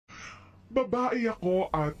Babae ako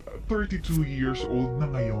at 32 years old na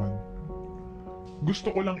ngayon.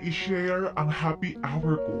 Gusto ko lang i-share ang happy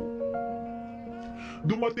hour ko.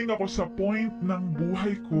 Dumating ako sa point ng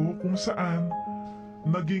buhay ko kung saan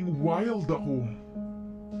naging wild ako.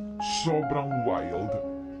 Sobrang wild.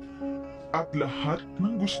 At lahat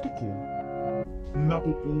ng gusto ko,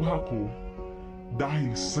 nakukuha ko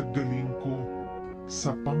dahil sa galing ko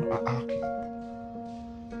sa pang-aakit.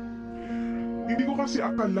 Hindi ko kasi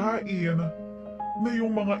akalain na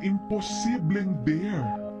yung mga imposibleng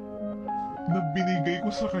dare na binigay ko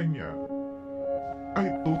sa kanya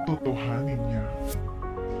ay tototohanin niya.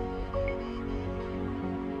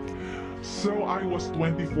 So I was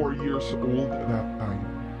 24 years old that time.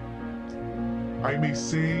 I may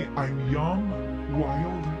say I'm young,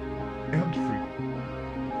 wild, and free.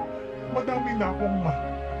 Madami na akong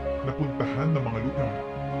napuntahan na mga lugar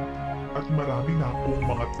at marami na akong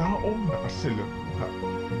mga taong nakasalubha.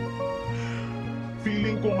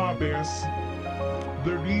 Feeling ko nga, bes,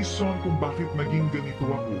 the reason kung bakit naging ganito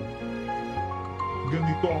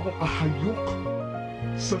ako kahayok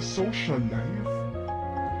sa social life,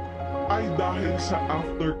 ay dahil sa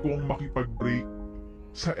after kong makipag-break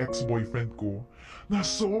sa ex-boyfriend ko na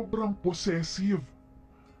sobrang possessive,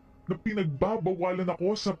 na pinagbabawalan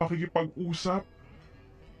ako sa pakikipag-usap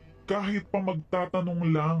kahit pa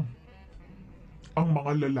magtatanong lang ang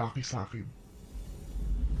mga lalaki sa akin.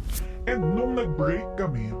 And nung nag-break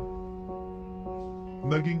kami,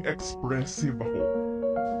 naging expressive ako.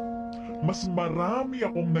 Mas marami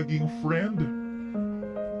akong naging friend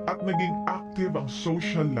at naging active ang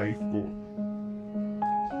social life ko.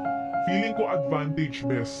 Feeling ko advantage,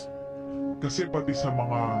 bes, kasi pati sa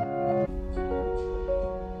mga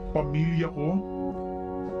pamilya ko,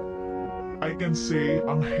 I can say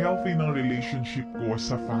ang healthy ng relationship ko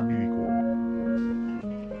sa family ko.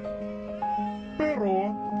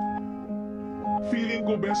 Pero feeling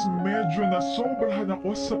ko, bes, medyo nasobrahan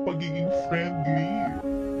ako sa pagiging friendly.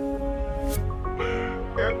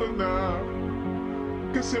 Eto na,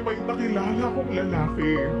 kasi may nakilala akong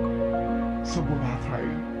lalaki sa Boracay.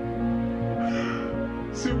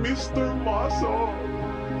 Si Mr. Maso.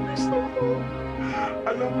 Mr. Mo.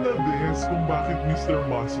 Alam na, bes, kung bakit Mr.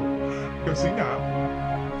 Maso. Kasi nga,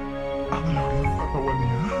 ang laki ng katawan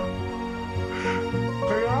niya.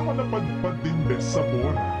 Kaya ako napadpad din, bes, sa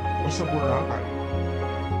Bora o sa Boracay.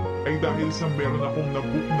 Ay dahil sa meron akong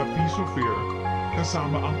nabook na piso fare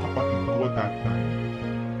kasama ang kapatid ko that time.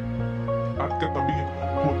 At katabi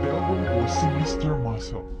hotel room ko si Mr.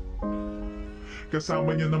 Muscle.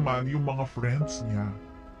 Kasama niya naman yung mga friends niya.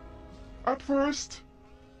 At first,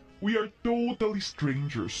 we are totally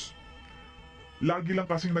strangers. Lagi lang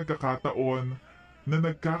kasing nagkakataon na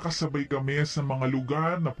nagkakasabay kami sa mga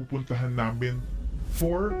lugar na pupuntahan namin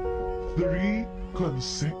for 3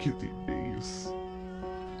 consecutive days.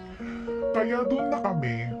 Kaya doon na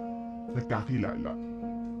kami nagkakilala.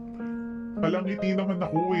 Palangiti naman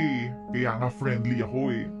ako kaya nga friendly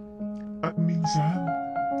ako At minsan,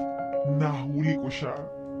 nahuli ko siya,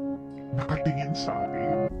 nakatingin sa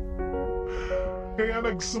akin. Kaya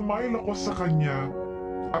nag-smile ako sa kanya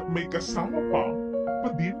at may kasama pang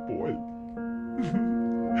pa-dimple.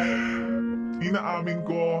 Inaamin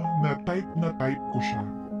ko na type ko siya.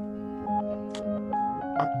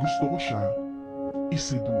 At gusto ko siya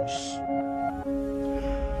i-seduce.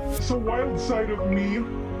 Sa wild side of me,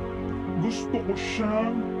 gusto ko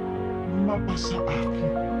siyang mapasa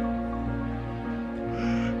akin.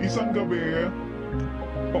 Isang gabi,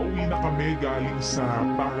 pauwi na kami galing sa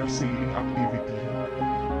parasailing activity.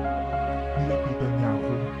 Nilapitan niya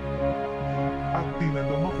ako at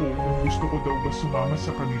tinanong ako kung gusto ko daw ba sumama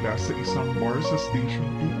sa kanila sa isang bar sa Station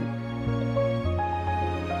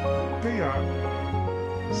 2. Kaya,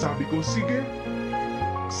 sabi ko, sige,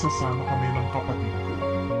 sasama kami ng kapatid ko.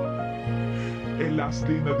 Last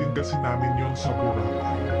day na din kasi namin yon sa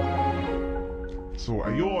Boracay. So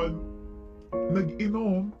ayun,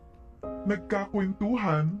 nag-inom,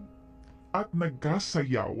 nagkakwentuhan, at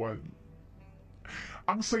nagkasayawan.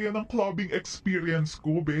 Ang saya ng clubbing experience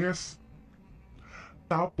ko, bes.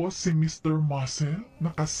 Tapos si Mr. Muscle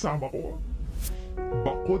na kasama ko,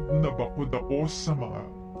 bakod na bakod ako sa mga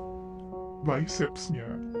biceps niya.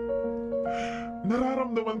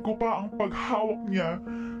 Nararamdaman ko pa ang paghawak niya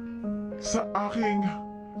sa aking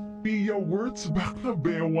Pia words back na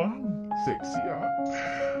bewang. Sexy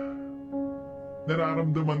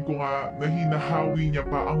Nararamdaman ko nga na hinahawi niya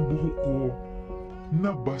pa ang buhok ko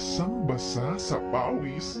na basang-basa sa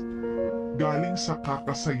pawis galing sa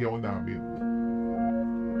kakasayaw namin.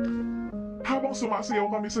 Habang sumasayaw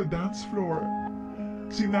kami sa dance floor,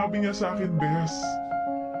 sinabi niya sa akin, Bes,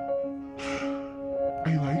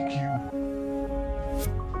 I like you.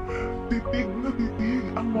 Titig na titig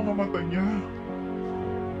ang mga mata niya.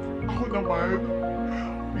 Ako naman,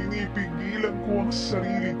 pinipigilan ko ang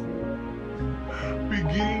sarili ko.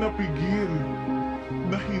 Pigil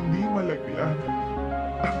na hindi malaglag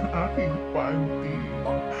ang aking panty.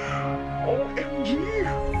 OMG!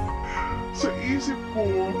 Sa isip ko,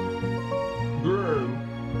 girl,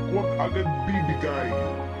 huwag agad bibigay.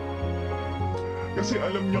 Kasi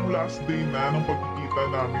alam niyang last day na ng pagkikita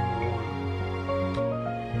namin noon.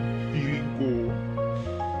 Feeling ko,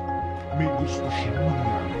 may gusto siyang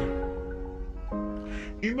mangyari.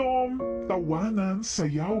 Inom, tawanan,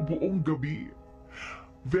 sayaw buong gabi.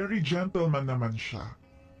 Very gentleman naman siya.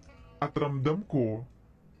 At ramdam ko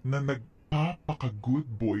na nagpapaka-good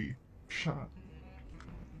boy siya.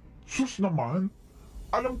 Sus naman,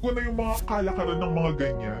 alam ko na yung mga kalakaran ng mga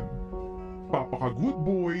ganyan. Papaka-good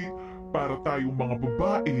boy, para tayong mga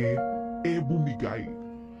babae, bumigay.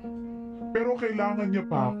 Pero kailangan niya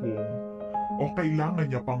pa akong, o kailangan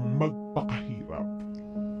niya pang magpakahirap.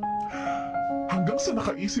 Hanggang sa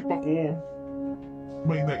nakaisip ako,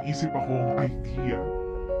 may naisip akong idea.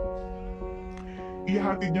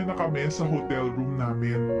 Ihatid niya na kami sa hotel room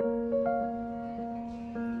namin.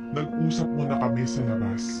 Nag-usap muna kami sa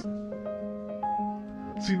labas.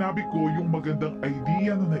 Sinabi ko yung magandang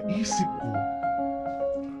idea na naisip ko.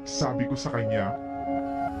 Sabi ko sa kanya,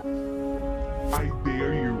 I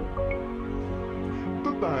dare you.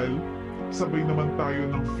 Total, sabay naman tayo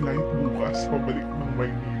ng flight bukas pabalik ng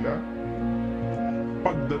Maynila.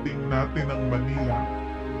 Pagdating natin ng Manila,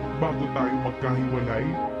 bago tayo magkahiwalay,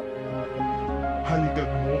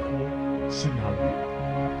 halikan mo ko sa labi.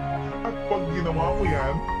 At pag ginawa mo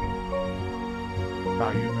yan,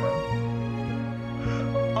 tayo na.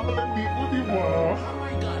 Ang landi ko, di ba? Oh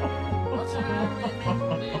my God! What's happening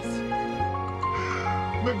with this?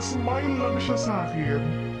 Nag-smile lang siya sa akin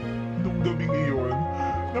nung gabing iyon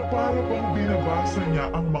na para bang binabasa niya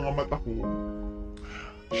ang mga mata ko.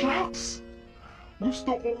 Shucks!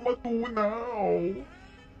 Gusto kong matunaw!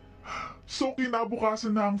 So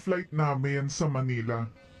kinabukasan na ang flight namin sa Manila.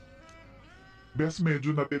 Bes,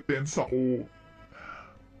 medyo natitense ako.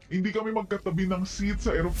 Hindi kami magkatabi ng seat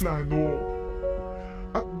sa eroplano.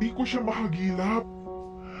 At di ko siya mahagilap.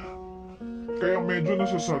 Kaya medyo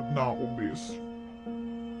nasasad na ako, bes.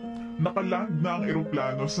 Nakaland na ang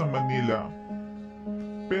eroplano sa Manila.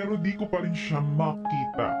 Pero di ko pa rin siya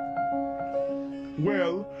makita.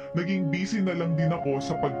 Well, naging busy na lang din ako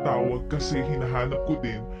sa pagtawag kasi hinahanap ko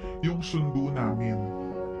din yung sundo namin.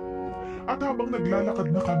 At habang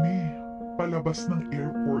naglalakad na kami, palabas ng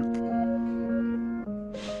airport,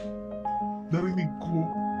 narinig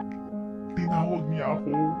ko, tinawag niya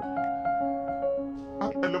ako.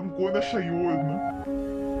 At alam ko na siya yun.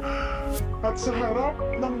 At sa harap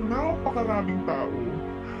ng napakaraming tao,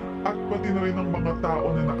 at pati na rin ang mga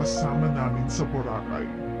tao na nakasama namin sa Boracay,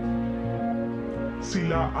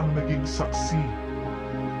 sila ang naging saksi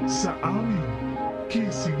sa aming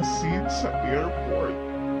kissing scene sa airport.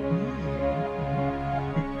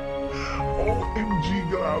 OMG,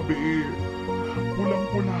 grabe!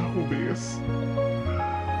 Pulang-pula ako, bes.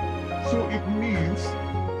 So it means,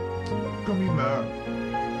 kami na.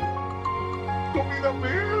 Kami na,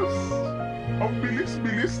 bes! Ang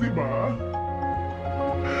bilis-bilis, di ba?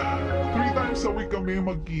 3 times a week kami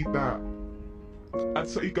magkita. At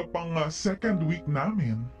sa ikapang second week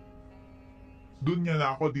namin, dun niya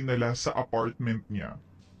na ako dinala sa apartment niya.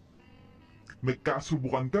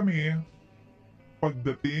 Nagkasubukan kami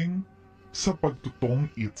pagdating sa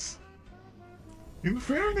pagtutong eats. In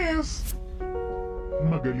fairness,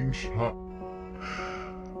 magaling siya.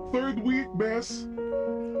 Third week, bes,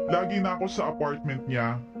 lagi na ako sa apartment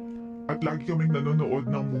niya at lagi kaming nanonood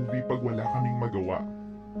ng movie pag wala kaming magawa.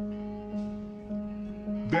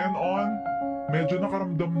 Then on, medyo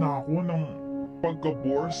nakaramdam na ako ng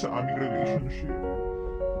pagka-bore sa aming relationship.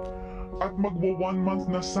 At magwa 1 month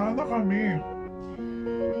na sana kami.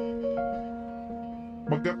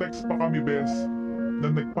 Magka-text pa kami, bes,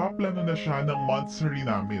 na nagpaplano na siya ng monthsary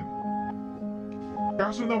namin.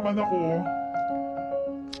 Kaso naman ako,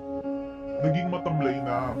 naging matamlay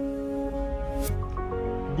na.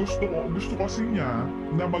 Gusto kasi niya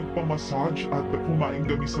na magpamassage at kumain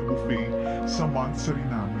kami sa buffet sa monthsary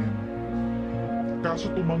namin. Kaso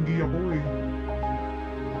tumanggi ako eh.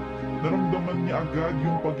 Naramdaman niya agad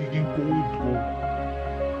yung pagiging cold ko.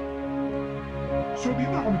 So di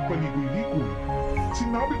na ako nagpaligoy-ligoy.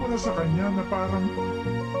 Sinabi ko na sa kanya na parang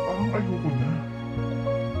ayoko na.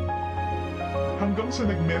 Hanggang sa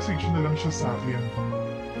nag-message na lang siya sa akin.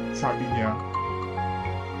 Sabi niya,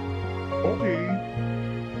 okay,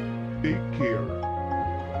 take care.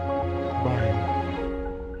 Bye.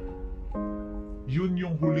 Yun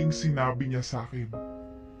yung huling sinabi niya sa akin.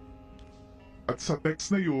 At sa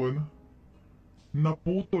text na yun,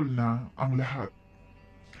 naputol na ang lahat.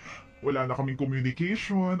 Wala na kaming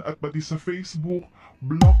communication at pati sa Facebook,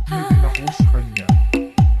 block na din ako sa kanya.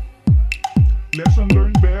 Lesson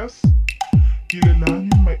learned, best?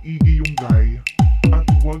 Kilalanin maigi yung guy at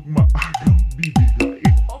huwag maagang bibigay.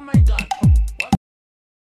 Oh my God!